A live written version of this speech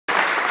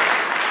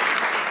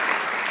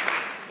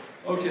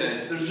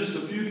Okay, there's just a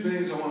few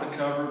things I want to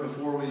cover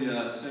before we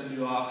send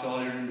you off to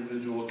all your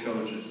individual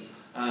coaches.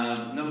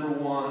 Number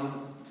one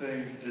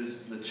thing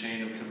is the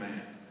chain of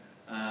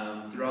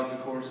command. Throughout the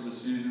course of the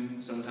season,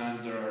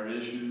 sometimes there are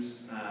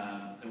issues,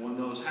 and when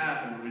those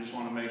happen, we just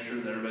want to make sure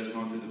that everybody's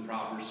going through the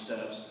proper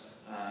steps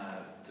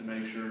to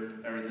make sure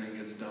everything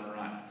gets done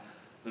right.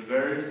 The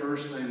very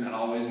first thing that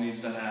always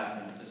needs to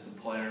happen is the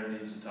player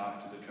needs to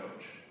talk to the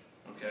coach.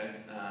 Okay?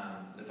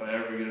 If I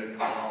ever get a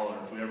call, or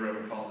if we ever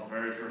have a call, the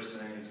very first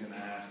thing is going to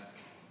ask,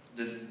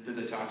 did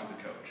they talk to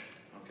the coach?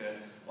 Okay?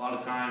 A lot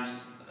of times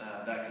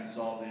that can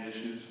solve the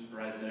issues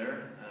right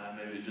there.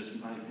 Maybe it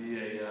just might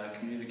be a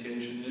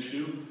communication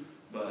issue,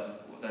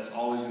 but that's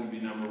always going to be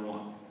number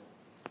one.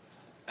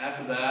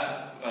 After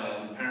that,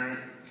 the parent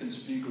can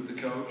speak with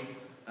the coach,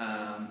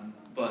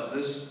 but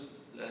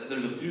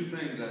there's a few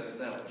things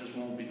that just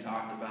won't be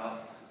talked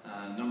about.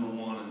 Number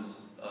one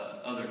is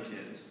other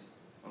kids,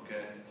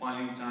 okay?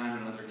 Playing time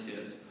and other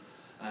kids.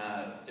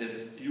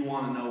 If you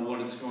want to know what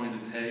it's going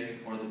to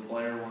take, or the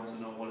player wants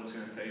to know what it's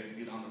going to take to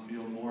get on the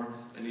field more,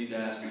 they need to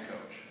ask the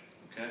coach,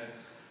 okay?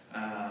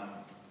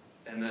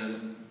 And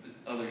then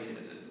other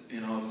kids,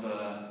 you know,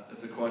 if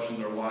the questions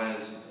are why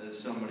is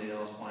somebody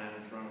else playing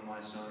in front of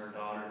my son or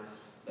daughter,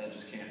 that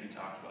just can't be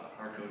talked about.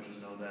 Our coaches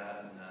know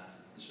that, and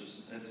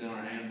it's in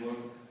our handbook,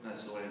 and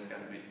that's the way it's got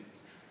to be.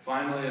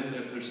 Finally,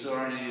 if there still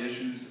are any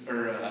issues,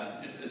 or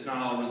it's not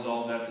all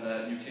resolved after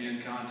that, you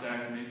can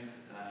contact me.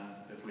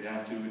 If we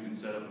have to, we can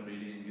set up a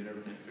meeting and get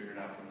everything figured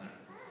out from there.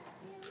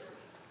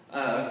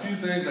 A few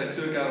things I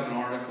took out of an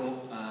article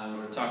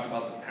where it talked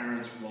about the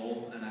parents'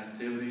 role and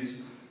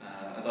activities.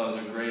 I thought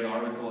it was a great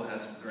article. It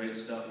had some great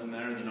stuff in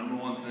there. The number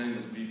one thing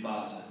was be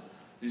positive.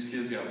 These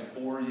kids got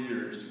 4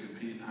 years to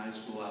compete in high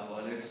school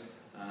athletics.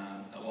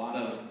 A lot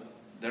of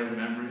their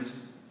memories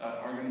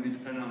are going to be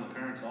dependent on the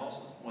parents also.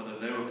 Whether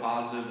they were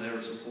positive, they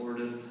were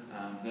supported,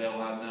 they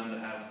allowed them to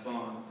have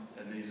fun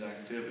in these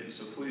activities.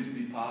 So please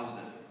be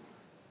positive.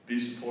 Be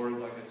supportive,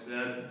 like I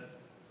said.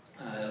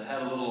 It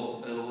had a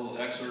little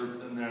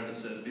excerpt in there that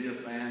said, be a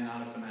fan,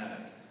 not a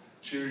fanatic.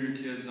 Cheer your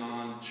kids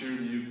on, cheer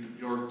the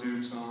York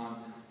Dukes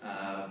on,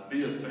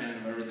 be a fan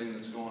of everything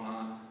that's going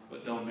on,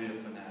 but don't be a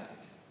fanatic.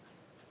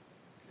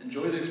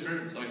 Enjoy the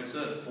experience. Like I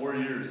said, 4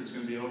 years, it's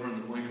going to be over in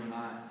the blink of an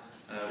eye.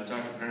 We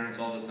talk to parents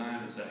all the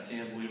time and say, I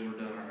can't believe we're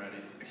done already.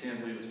 I can't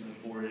believe it's been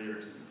 4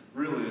 years.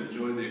 Really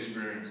enjoy the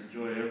experience.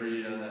 Enjoy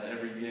every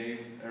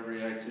game,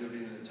 every activity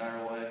in the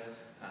entire way.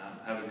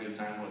 Have a good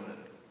time with it.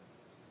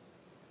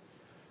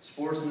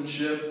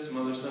 Sportsmanship, some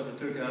other stuff I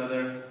took out of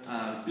there.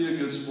 Be a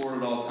good sport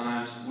at all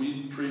times.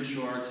 We preach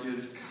to our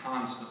kids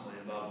constantly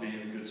about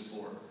being a good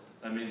sport.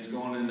 That means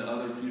going into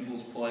other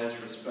people's place,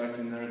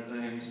 respecting their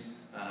things.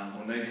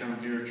 When they come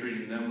here,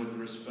 treating them with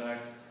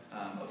respect,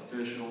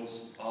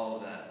 officials, all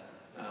of that.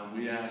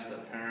 We ask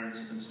that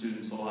parents and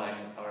students alike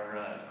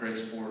are great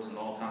sports at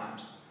all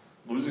times.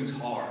 Losing's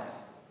hard,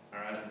 all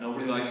right?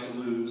 Nobody likes to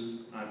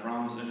lose. I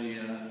promise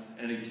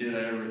any kid I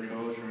ever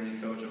coach or any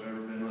coach I've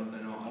ever been with, they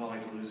know I don't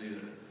like to lose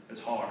either.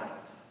 It's hard.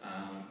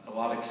 A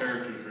lot of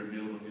character is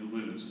revealed when you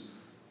lose.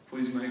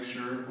 Please make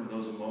sure when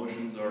those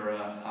emotions are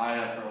high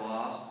after a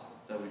loss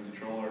that we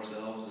control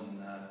ourselves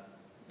and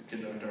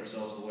conduct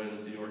ourselves the way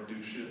that the York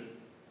Dukes should.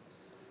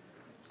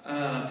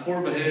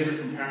 Poor behavior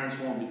from parents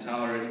won't be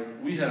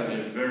tolerated. We have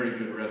a very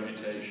good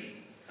reputation.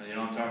 You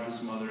know, I've talked to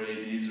some other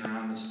ADs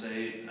around the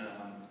state,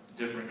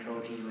 different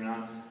coaches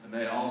around, and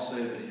they all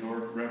say that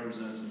York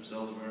represents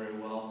themselves very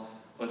well.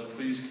 Let's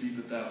please keep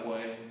it that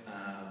way.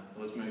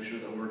 Let's make sure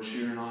that we're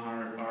cheering on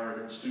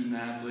our student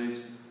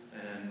athletes,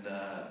 and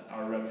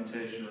our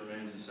reputation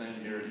remains the same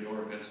here at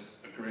York as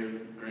a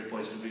great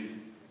place to be.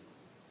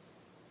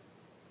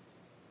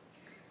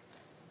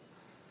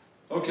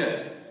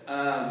 Okay,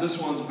 this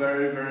one's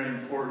very, very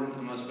important.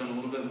 I'm going to spend a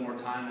little bit more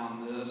time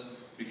on this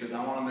because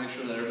I want to make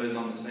sure that everybody's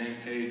on the same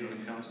page when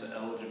it comes to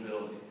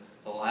eligibility.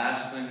 The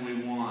last thing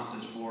we want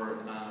is for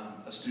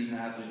a student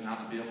athlete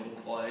not to be able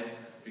to play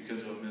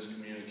because of a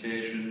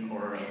miscommunication,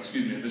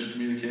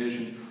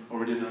 or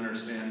we didn't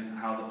understand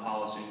how the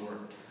policy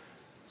worked.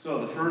 So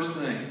the first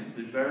thing,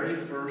 the very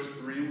first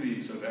 3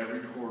 weeks of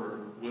every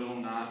quarter will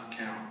not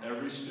count.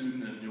 Every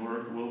student in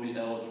York will be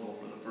eligible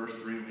for the first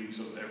 3 weeks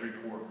of every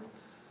quarter.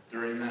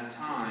 During that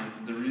time,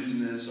 the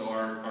reason is so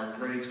our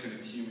grades can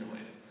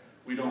accumulate.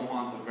 We don't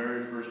want the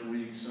very first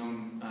week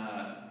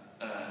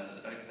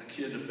a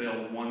kid to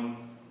fail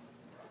one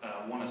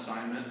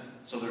assignment,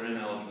 so they're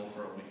ineligible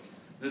for a week.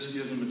 This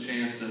gives them a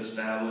chance to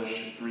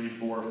establish 3,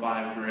 4,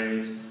 5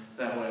 grades.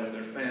 That way, if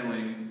they're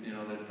failing, you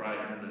know, they've probably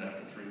earned it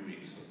after 3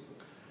 weeks.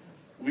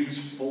 Weeks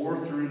 4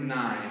 through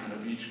 9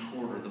 of each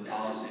quarter, the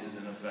policy is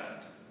in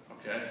effect.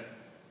 Okay?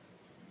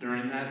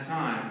 During that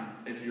time,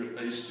 if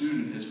a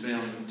student is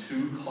failing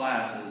 2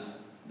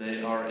 classes,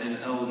 they are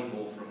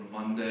ineligible from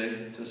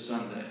Monday to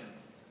Sunday.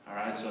 All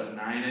right, so at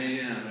 9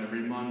 a.m. every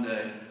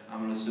Monday, I'm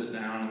going to sit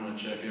down and I'm going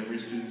to check every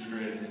student's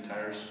grade in the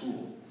entire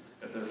school.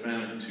 If they're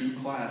failing 2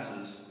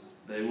 classes,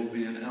 they will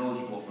be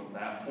ineligible from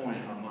that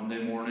point on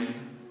Monday morning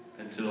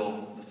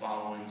until the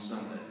following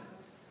Sunday.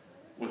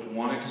 With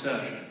one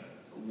exception,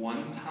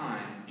 one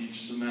time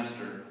each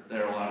semester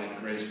they're allowed a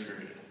grace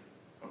period.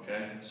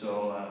 Okay?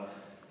 So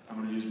I'm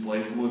going to use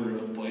Blake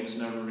Woodruff. Blake's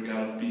never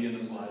got a B in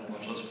his life,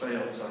 much less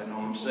failed, so I know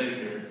I'm safe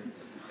here.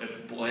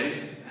 If Blake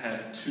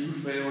had 2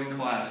 failing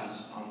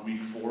classes on week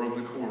 4 of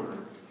the quarter,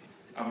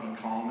 I'm going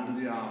to call him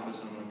into the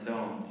office and I'm going to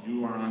tell him,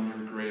 you are on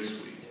your grace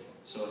week.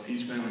 So if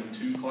he's failing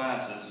 2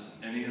 classes,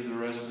 any of the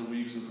rest of the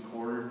weeks of the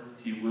quarter,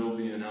 he will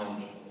be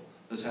ineligible.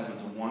 This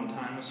happens one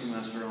time a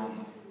semester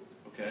only.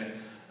 Okay?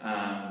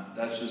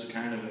 That's just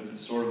kind of, if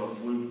it's sort of a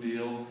fluke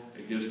deal,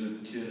 it gives the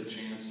kid a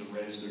chance to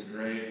raise their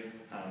grade,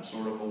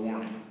 sort of a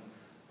warning.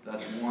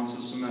 That's once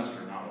a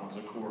semester, not once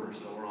a quarter,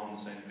 so we're all on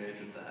the same page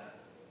with that.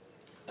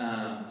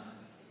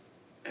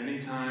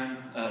 Anytime,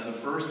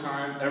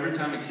 every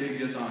time a kid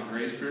gets on a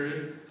grace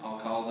period, I'll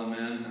call them in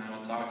and I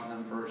will talk to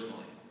them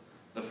personally.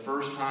 The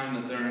first time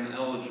that they're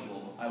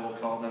ineligible, I will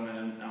call them in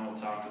and I will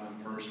talk to them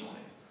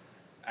personally.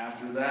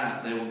 After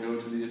that, they will go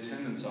to the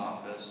attendance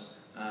office.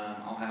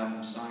 I'll have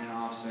them sign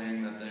off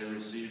saying that they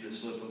received a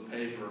slip of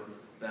paper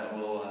that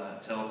will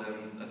tell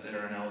them that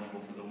they're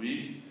ineligible for the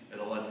week.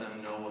 It'll let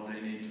them know what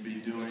they need to be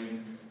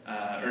doing,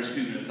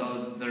 it'll tell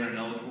them they're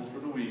ineligible for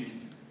the week,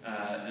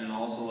 and it'll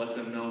also let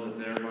them know that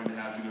they're going to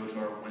have to go to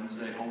our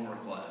Wednesday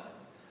homework lab.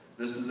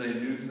 This is a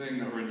new thing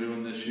that we're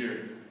doing this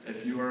year.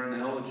 If you are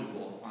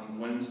ineligible on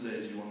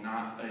Wednesdays,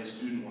 a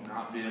student will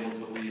not be able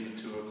to leave at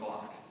 2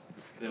 o'clock.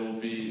 They will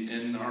be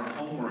in our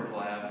homework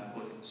lab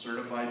with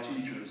certified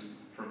teachers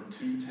from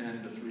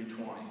 2:10 to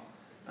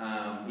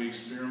 3:20. We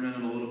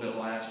experimented a little bit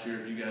last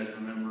year, if you guys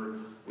remember,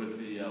 with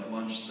the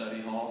lunch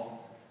study hall.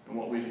 And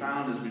what we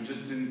found is we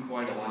just didn't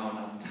quite allow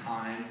enough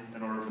time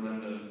in order for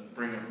them to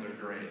bring up their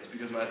grades.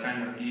 Because by the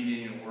time they're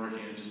eating and working,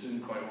 it just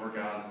didn't quite work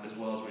out as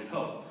well as we'd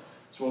hoped.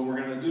 So what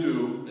we're going to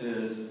do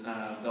is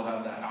they'll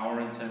have that hour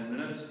and 10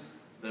 minutes.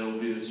 There will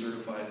be the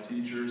certified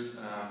teachers,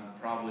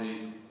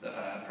 probably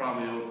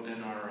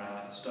in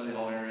our study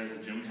hall area,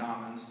 the gym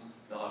commons.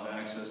 They'll have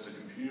access to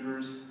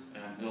computers,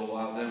 and it'll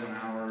allow them an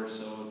hour or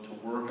so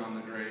to work on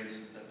the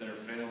grades that they're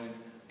failing,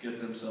 get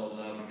themselves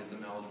up, and get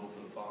them eligible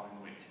for the following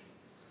week.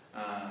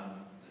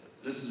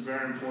 This is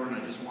very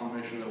important. I just want to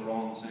make sure that we're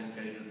all on the same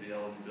page with the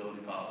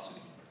eligibility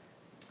policy.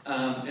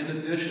 In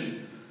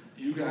addition,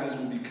 you guys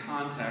will be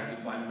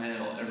contacted by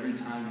mail every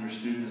time your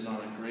student is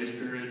on a grace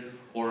period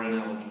or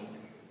ineligible.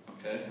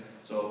 Okay?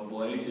 So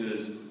Blake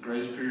is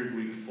grace period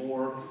week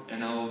 4,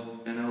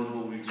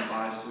 ineligible weeks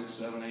 5, 6,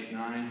 7, 8,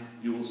 9.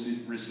 You will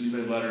receive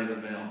a letter in the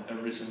mail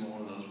every single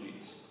one of those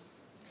weeks.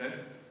 Okay?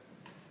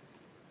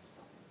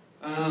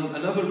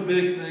 Another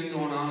big thing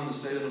going on in the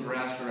state of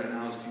Nebraska right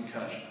now is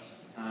concussions.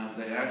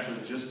 They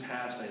actually just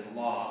passed a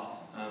law,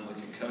 the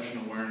Concussion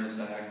Awareness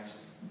Act,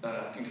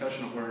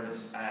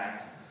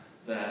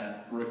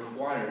 that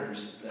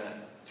requires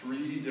that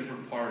 3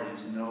 different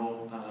parties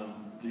know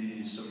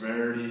the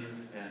severity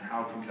and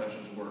how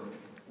concussions work.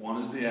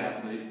 1 is the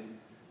athlete,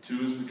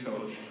 2 is the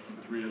coach,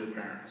 and 3 are the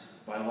parents.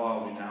 By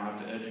law, we now have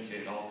to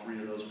educate all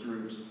 3 of those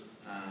groups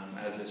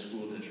as a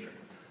school district.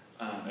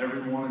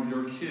 Every one of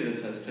your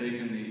kids has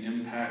taken the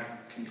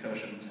impact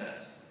concussion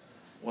test.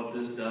 What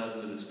this does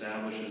is it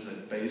establishes a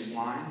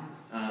baseline.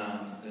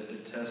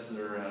 It tests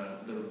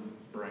their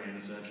brain,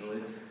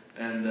 essentially,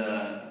 and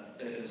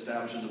it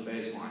establishes a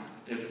baseline.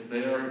 If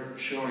they are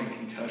showing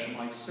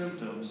concussion-like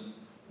symptoms,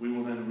 we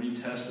will then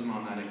retest them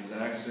on that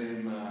exact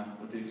same,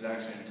 with the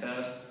exact same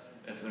test.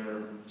 If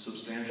they're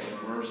substantially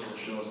worse, it'll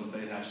show us that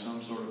they have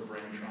some sort of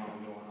brain trauma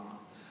going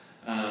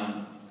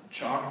on.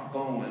 Chalk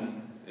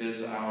Bowen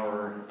is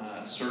our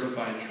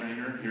certified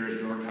trainer here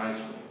at York High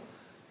School.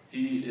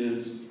 He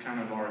is kind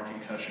of our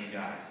concussion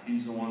guy.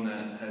 He's the one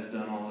that has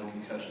done all the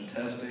concussion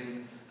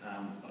testing.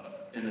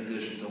 In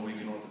addition to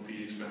Lincoln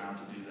Orthopedics been out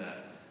to do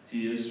that.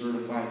 He is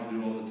certified to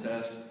do all the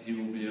tests. He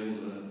will be able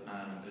to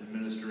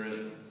administer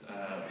it.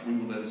 We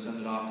will then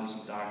send it off to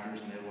some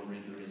doctors and they will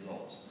read the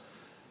results.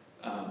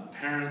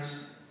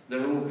 Parents,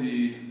 there will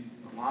be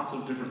lots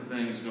of different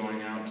things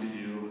going out to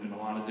you in a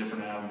lot of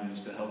different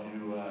avenues to help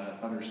you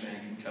understand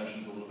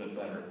concussions a little bit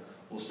better.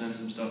 We'll send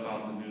some stuff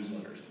out in the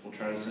newsletters. We'll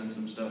try to send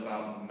some stuff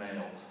out in the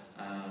mail.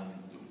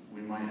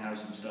 We might have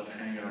some stuff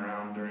hanging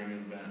around during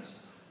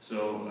events.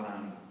 So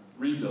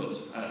read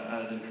those.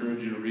 I'd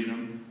encourage you to read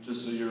them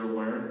just so you're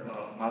aware.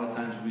 A lot of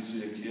times we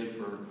see a kid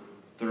for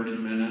 30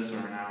 minutes or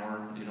an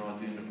hour, at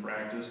the end of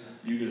practice.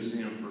 You get to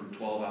see them for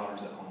 12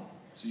 hours at home.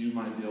 So you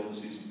might be able to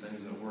see some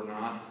things that we're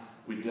not.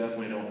 We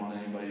definitely don't want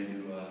anybody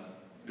to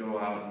go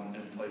out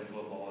and play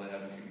football they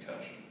have a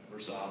concussion, or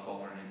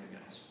softball, or anything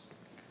else.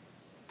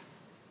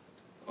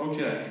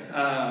 Okay,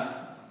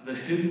 the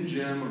hidden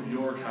gem of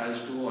York High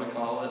School, I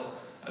call it.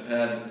 I've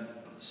had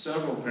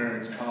several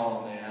parents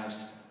call and they ask,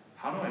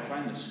 how do I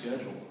find the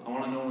schedule? I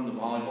want to know when the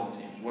volleyball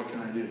teams, what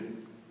can I do?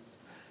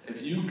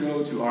 If you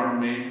go to our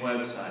main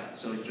website,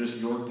 so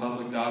just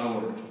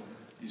yorkpublic.org,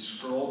 you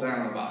scroll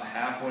down about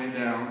halfway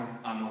down,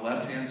 on the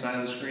left-hand side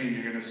of the screen,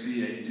 you're going to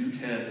see a Duke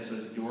head that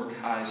says York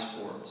High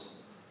Sports.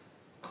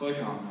 Click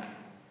on that.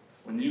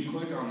 When you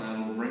click on that,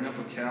 it'll bring up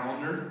a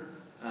calendar.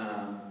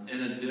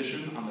 In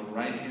addition, on the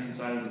right-hand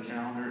side of the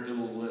calendar, it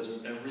will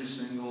list every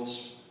single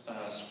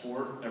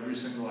sport, every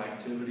single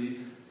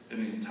activity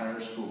in the entire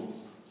school.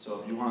 So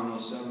if you want to know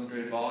 7th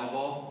grade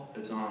volleyball,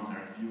 it's on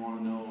there. If you want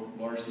to know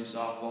varsity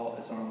softball,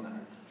 it's on there.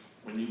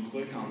 When you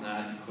click on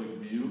that, you click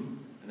view,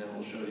 and it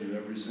will show you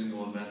every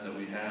single event that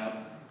we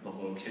have, the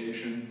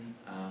location,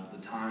 the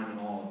time, and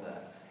all of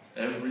that.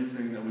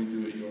 Everything that we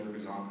do at York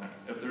is on there.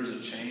 If there's a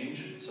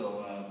change,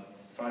 so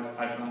if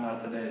I found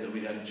out today that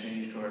we had a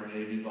change to our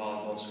JV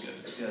volleyball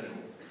schedule,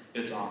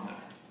 it's on there.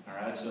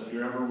 All right, so if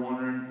you're ever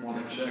wondering,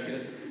 want to check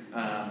it,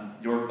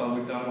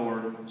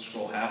 yorkpublic.org,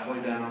 scroll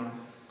halfway down,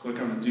 click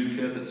on the do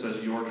kit that says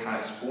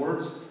YHS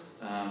Sports.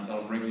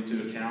 That'll bring you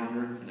to a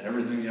calendar, and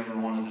everything you ever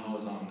want to know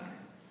is on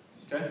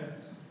there. Okay?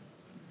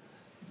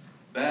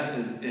 That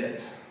is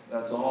it.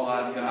 That's all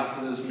I've got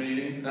for this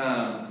meeting.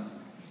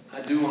 I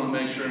do want to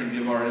make sure and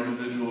give our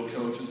individual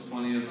coaches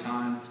plenty of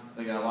time.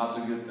 They got lots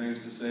of good things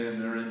to say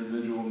in their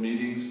individual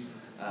meetings.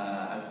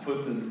 I've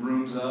put the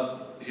rooms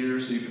up here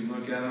so you can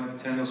look at them.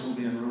 Tennis will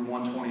be in room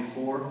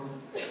 124,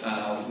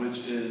 which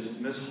is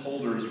Miss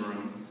Holder's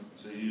room.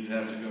 So you'd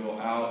have to go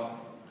out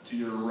to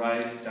your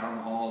right, down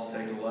the hall,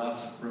 take a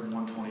left, room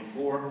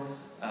 124.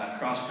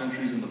 Cross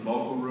country's in the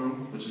vocal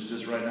room, which is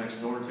just right next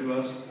door to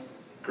us.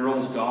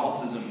 Girls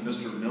golf is in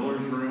Mr.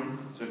 Miller's room.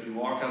 So if you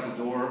walk out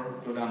the door,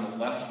 go down the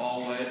left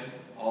hallway,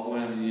 all the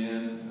way on the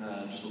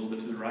end, just a little bit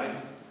to the right.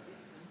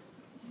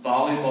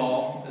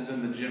 Volleyball is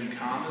in the gym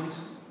commons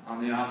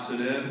on the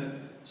opposite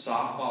end.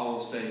 Softball will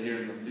stay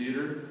here in the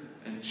theater,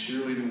 and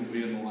cheerleading will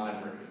be in the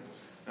library.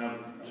 Now,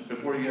 just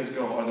before you guys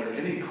go, are there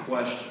any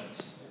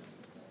questions,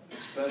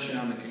 especially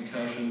on the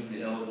concussions,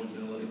 the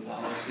eligibility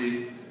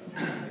policy,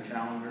 the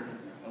calendar?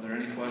 Are there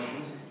any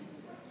questions?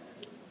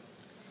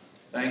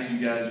 Thank you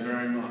guys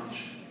very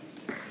much.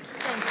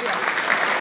 Thank you.